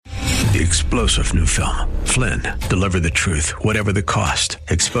The explosive new film, Flynn, deliver the truth, whatever the cost,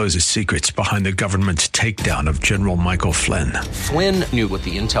 exposes secrets behind the government's takedown of General Michael Flynn. Flynn knew what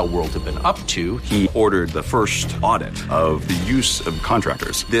the intel world had been up to. He ordered the first audit of the use of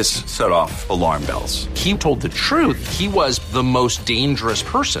contractors. This set off alarm bells. He told the truth. He was the most dangerous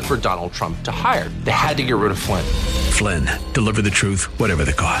person for Donald Trump to hire. They had to get rid of Flynn. Flynn, deliver the truth, whatever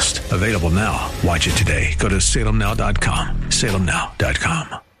the cost. Available now. Watch it today. Go to salemnow.com.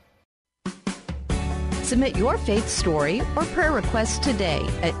 salemnow.com. Submit your faith story or prayer request today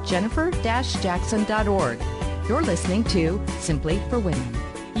at jennifer-jackson.org. You're listening to Simply for Women.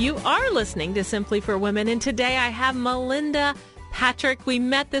 You are listening to Simply for Women, and today I have Melinda Patrick. We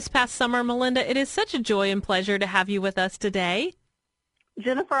met this past summer. Melinda, it is such a joy and pleasure to have you with us today.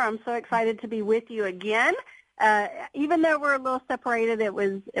 Jennifer, I'm so excited to be with you again. Even though we're a little separated, it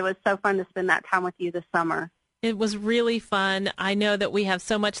was so fun to spend that time with you this summer. It was really fun. I know that we have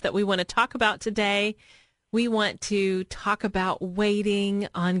so much that we want to talk about today. We want to talk about waiting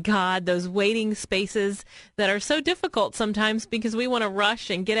on God, those waiting spaces that are so difficult sometimes because we want to rush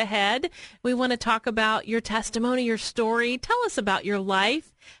and get ahead. We want to talk about your testimony, your story. Tell us about your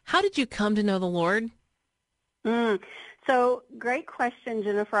life. How did you come to know the Lord? So great question,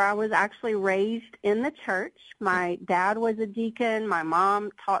 Jennifer. I was actually raised in the church. My dad was a deacon. My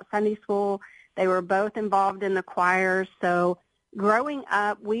mom taught Sunday school. They were both involved in the choir. So growing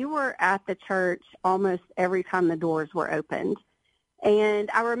up, we were at the church almost every time the doors were opened. And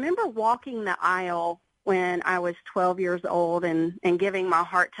I remember walking the aisle when I was 12 years old and giving my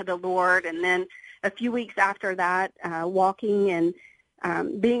heart to the Lord. And then a few weeks after that, walking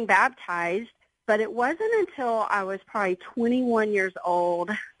and being baptized. But it wasn't until I was probably 21 years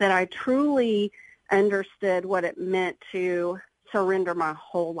old that I truly understood what it meant to surrender my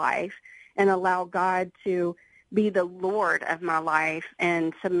whole life and allow God to be the Lord of my life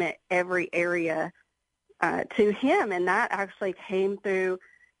and submit every area to Him. And that actually came through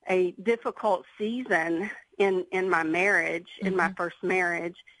a difficult season in my marriage, in my first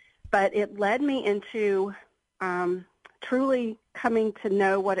marriage. But it led me into truly coming to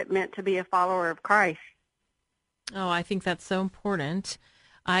know what it meant to be a follower of Christ. Oh, I think that's so important.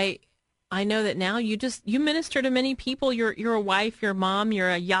 I know that now you minister to many people. You're a wife, you're a mom, you're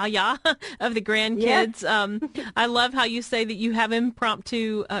a yaya of the grandkids. Yes. I love how you say that you have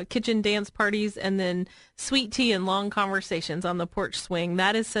impromptu kitchen dance parties and then sweet tea and long conversations on the porch swing.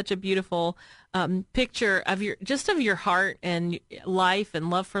 That is such a beautiful picture of your heart and life and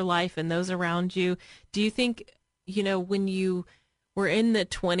love for life and those around you. Do you think, when you were in the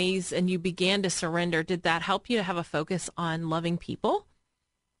 20s and you began to surrender, did that help you to have a focus on loving people?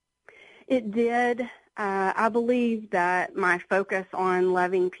 It did. I believe that my focus on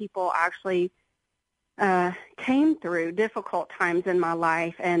loving people actually came through difficult times in my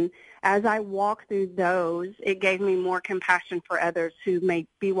life. And as I walked through those, it gave me more compassion for others who may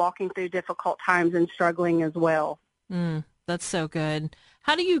be walking through difficult times and struggling as well. That's so good.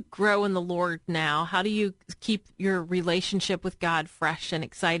 How do you grow in the Lord now? How do you keep your relationship with God fresh and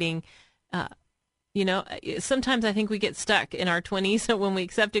exciting? Sometimes I think we get stuck in our 20s when we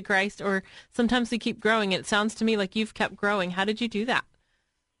accepted Christ, or sometimes we keep growing. It sounds to me like you've kept growing. How did you do that?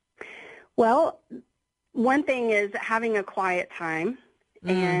 Well, one thing is having a quiet time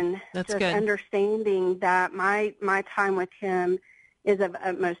and that's just good. Understanding that my time with Him is of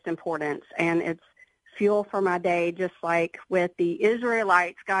utmost importance, and it's fuel for my day. Just like with the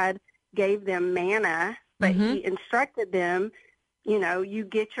Israelites, God gave them manna, but He instructed them, you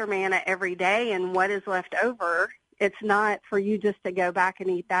get your manna every day, and what is left over, it's not for you just to go back and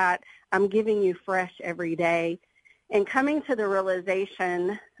eat that. I'm giving you fresh every day. And coming to the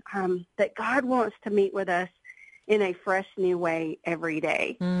realization that God wants to meet with us in a fresh new way every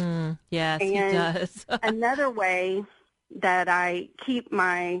day. Yes, and He does. Another way that I keep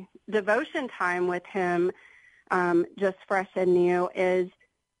my devotion time with Him just fresh and new is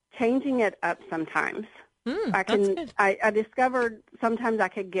changing it up sometimes. I discovered sometimes I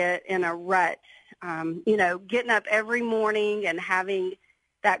could get in a rut, getting up every morning and having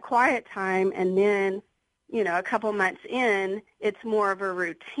that quiet time, and then, a couple months in, it's more of a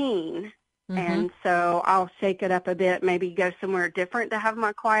routine. And so I'll shake it up a bit, maybe go somewhere different to have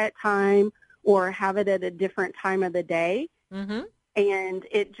my quiet time or have it at a different time of the day. And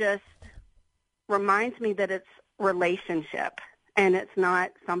it just reminds me that it's relationship, and it's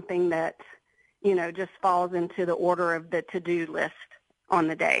not something that just falls into the order of the to-do list on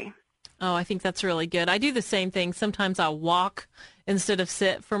the day. Oh, I think that's really good. I do the same thing. Sometimes I'll walk instead of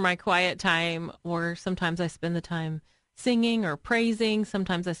sit for my quiet time, or sometimes I spend the time singing or praising.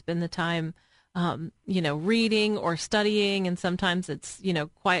 Sometimes I spend the time reading or studying, and sometimes it's,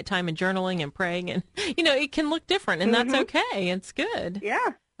 quiet time and journaling and praying, and, it can look different, and that's okay. It's good.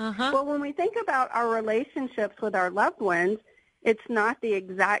 Yeah. Uh-huh. Well, when we think about our relationships with our loved ones, it's not the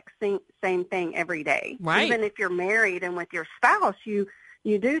exact same thing every day. Right. Even if you're married and with your spouse, you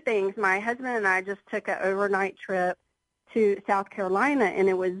do things. My husband and I just took an overnight trip to South Carolina, and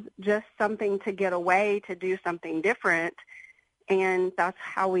it was just something to get away, to do something different. And that's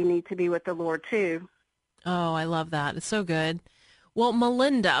how we need to be with the Lord, too. Oh, I love that. It's so good. Well,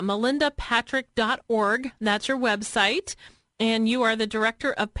 Melinda, melindapatrick.org, that's your website. And you are the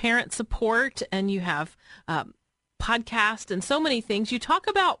Director of Parent Support, and you have podcast and so many things. You talk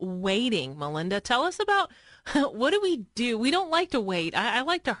about waiting, Melinda. Tell us about what do we do? We don't like to wait. I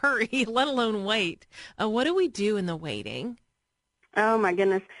like to hurry, let alone wait. What do we do in the waiting? Oh, my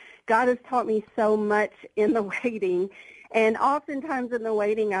goodness. God has taught me so much in the waiting. And oftentimes in the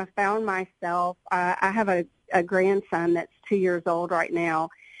waiting, I found myself, I have a grandson that's 2 years old right now.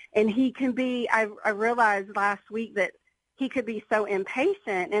 And he can be, I realized last week that he could be so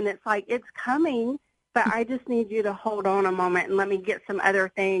impatient. And it's like, it's coming, but I just need you to hold on a moment and let me get some other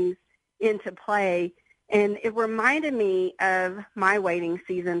things into play. And it reminded me of my waiting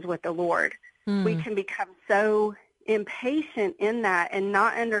seasons with the Lord. We can become so impatient in that and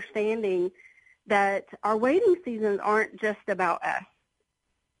not understanding that our waiting seasons aren't just about us.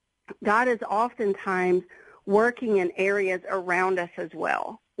 God is oftentimes working in areas around us as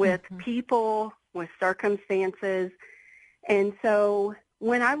well, with people, with circumstances. And so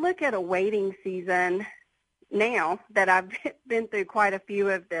when I look at a waiting season now that I've been through quite a few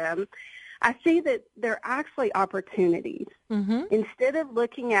of them, I see that they're actually opportunities. Instead of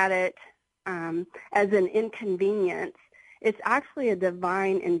looking at it as an inconvenience, it's actually a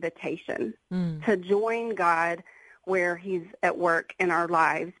divine invitation to join God where he's at work in our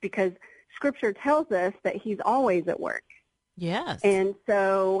lives, because Scripture tells us that he's always at work. Yes. And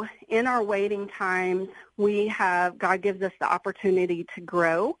so in our waiting times, God gives us the opportunity to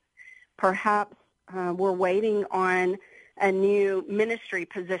grow. Perhaps we're waiting on a new ministry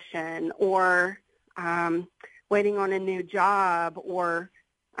position, or waiting on a new job, or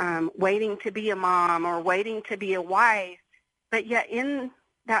waiting to be a mom, or waiting to be a wife. But yet in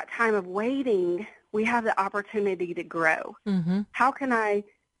that time of waiting, we have the opportunity to grow. How can I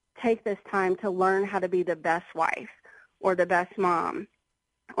take this time to learn how to be the best wife or the best mom?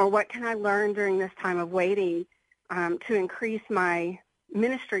 Or what can I learn during this time of waiting to increase my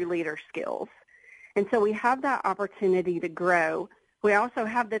ministry leader skills? And so we have that opportunity to grow. We also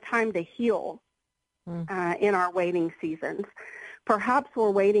have the time to heal in our waiting seasons. Perhaps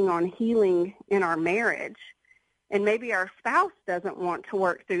we're waiting on healing in our marriage, and maybe our spouse doesn't want to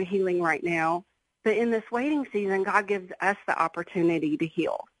work through healing right now, but in this waiting season, God gives us the opportunity to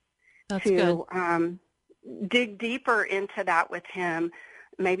heal. That's to good. Dig deeper into that with him,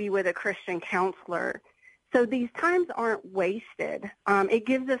 maybe with a Christian counselor. So these times aren't wasted. It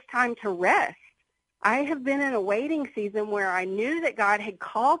gives us time to rest. I have been in a waiting season where I knew that God had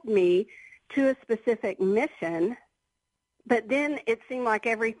called me to a specific mission, but then it seemed like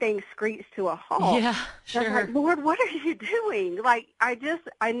everything screeched to a halt. Yeah, sure. I was like, Lord, what are you doing? Like,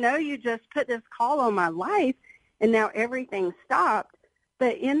 I know you just put this call on my life, and now everything stopped.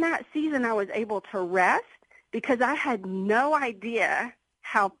 But in that season, I was able to rest because I had no idea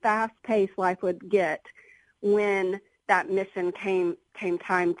how fast-paced life would get when that mission came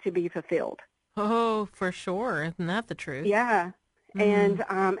time to be fulfilled. Oh, for sure. Isn't that the truth? Yeah. And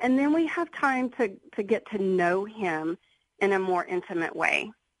then we have time to get to know him in a more intimate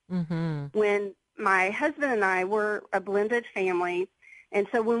way. When my husband and I were a blended family, and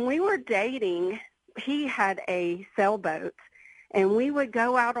so when we were dating, he had a sailboat, and we would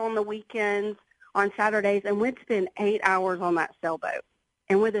go out on the weekends on Saturdays, and we'd spend 8 hours on that sailboat.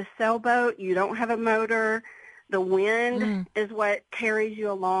 And with a sailboat, you don't have a motor. The wind is what carries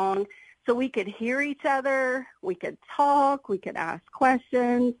you along. So we could hear each other, we could talk, we could ask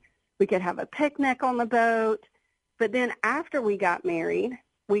questions, we could have a picnic on the boat. But then after we got married,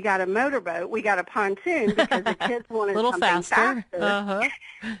 we got a motorboat, we got a pontoon because the kids wanted little something faster. Uh-huh.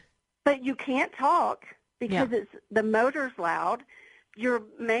 But you can't talk because the motor's loud. Your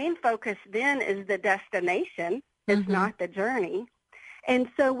main focus then is the destination. It's not the journey. And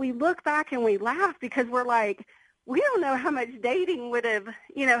so we look back and we laugh because we're like, we don't know how much dating would have,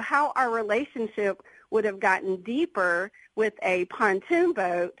 how our relationship would have gotten deeper with a pontoon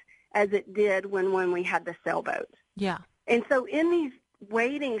boat as it did when we had the sailboat. Yeah. And so in these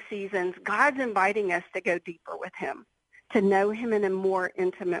waiting seasons, God's inviting us to go deeper with him, to know him in a more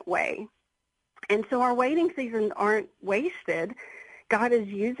intimate way. And so our waiting seasons aren't wasted. God is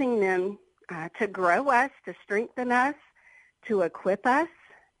using them to grow us, to strengthen us, to equip us,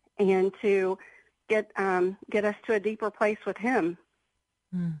 and to get us to a deeper place with Him.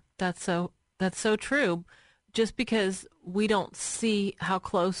 That's so true. Just because we don't see how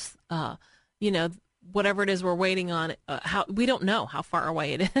close, whatever it is we're waiting on, how we don't know how far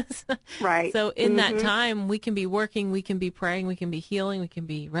away it is. Right. So in that time, we can be working, we can be praying, we can be healing, we can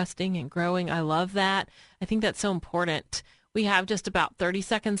be resting and growing. I love that. I think that's so important. We have just about 30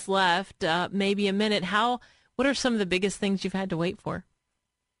 seconds left, maybe a minute. What are some of the biggest things you've had to wait for?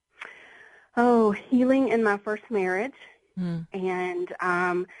 Oh, healing in my first marriage. And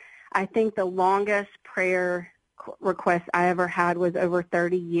I think the longest prayer request I ever had was over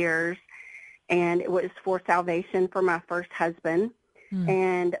 30 years. And it was for salvation for my first husband.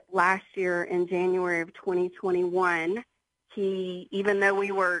 And last year in January of 2021, even though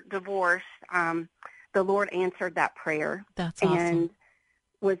we were divorced, the Lord answered that prayer. That's awesome. And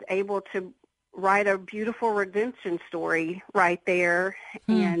was able to write a beautiful redemption story right there.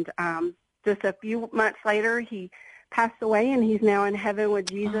 And just a few months later, he passed away, and he's now in heaven with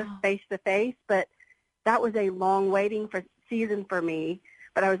Jesus face to face. But that was a long waiting season for me.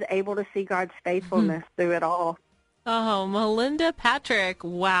 But I was able to see God's faithfulness through it all. Oh, Melinda Patrick.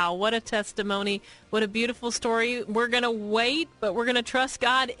 Wow, what a testimony. What a beautiful story. We're going to wait, but we're going to trust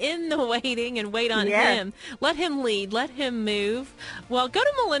God in the waiting and wait on Him. Let Him lead. Let Him move. Well, go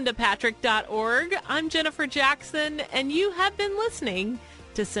to melindapatrick.org. I'm Jennifer Jackson, and you have been listening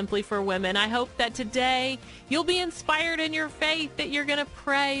to Simply for Women. I hope that today you'll be inspired in your faith, that you're going to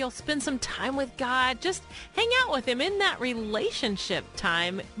pray, you'll spend some time with God, just hang out with Him in that relationship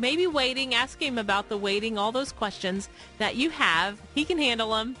time, maybe waiting, ask Him about the waiting, all those questions that you have. He can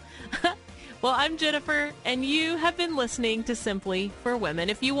handle them. Well, I'm Jennifer, and you have been listening to Simply for Women.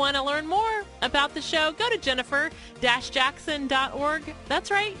 If you want to learn more about the show, go to jennifer-jackson.org. That's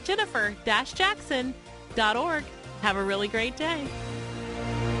right, jennifer-jackson.org. Have a really great day.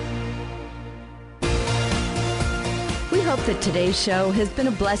 We hope that today's show has been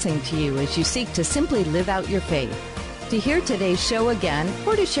a blessing to you as you seek to simply live out your faith. To hear today's show again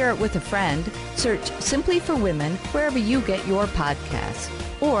or to share it with a friend, search Simply for Women wherever you get your podcasts.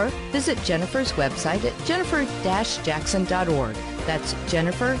 Or visit Jennifer's website at jennifer-jackson.org. That's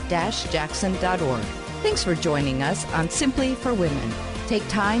jennifer-jackson.org. Thanks for joining us on Simply for Women. Take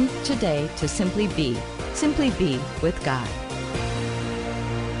time today to simply be with God.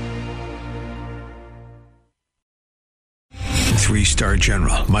 Three-star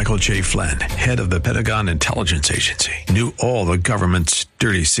General Michael J. Flynn, head of the Pentagon Intelligence Agency, knew all the government's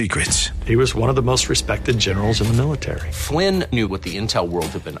dirty secrets. He was one of the most respected generals in the military. Flynn knew what the intel world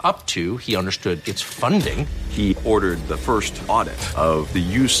had been up to. He understood its funding. He ordered the first audit of the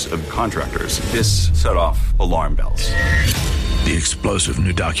use of contractors. This set off alarm bells. The explosive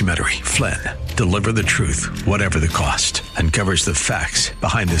new documentary, Flynn, Deliver the Truth, Whatever the Cost, uncovers the facts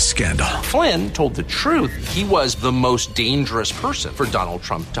behind this scandal. Flynn told the truth. He was the most dangerous person for Donald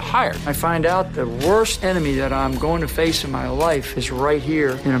Trump to hire. I find out the worst enemy that I'm going to face in my life is right here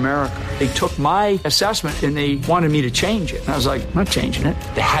in America. They took my assessment and they wanted me to change it. And I was like, I'm not changing it.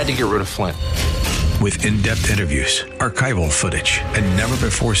 They had to get rid of Flynn. With in-depth interviews, archival footage, and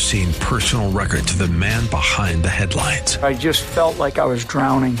never-before-seen personal records of the man behind the headlines. I just felt like I was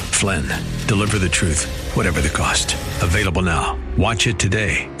drowning. Flynn, Deliver the Truth, Whatever the Cost. Available now. Watch it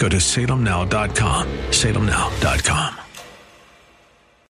today. Go to salemnow.com. salemnow.com.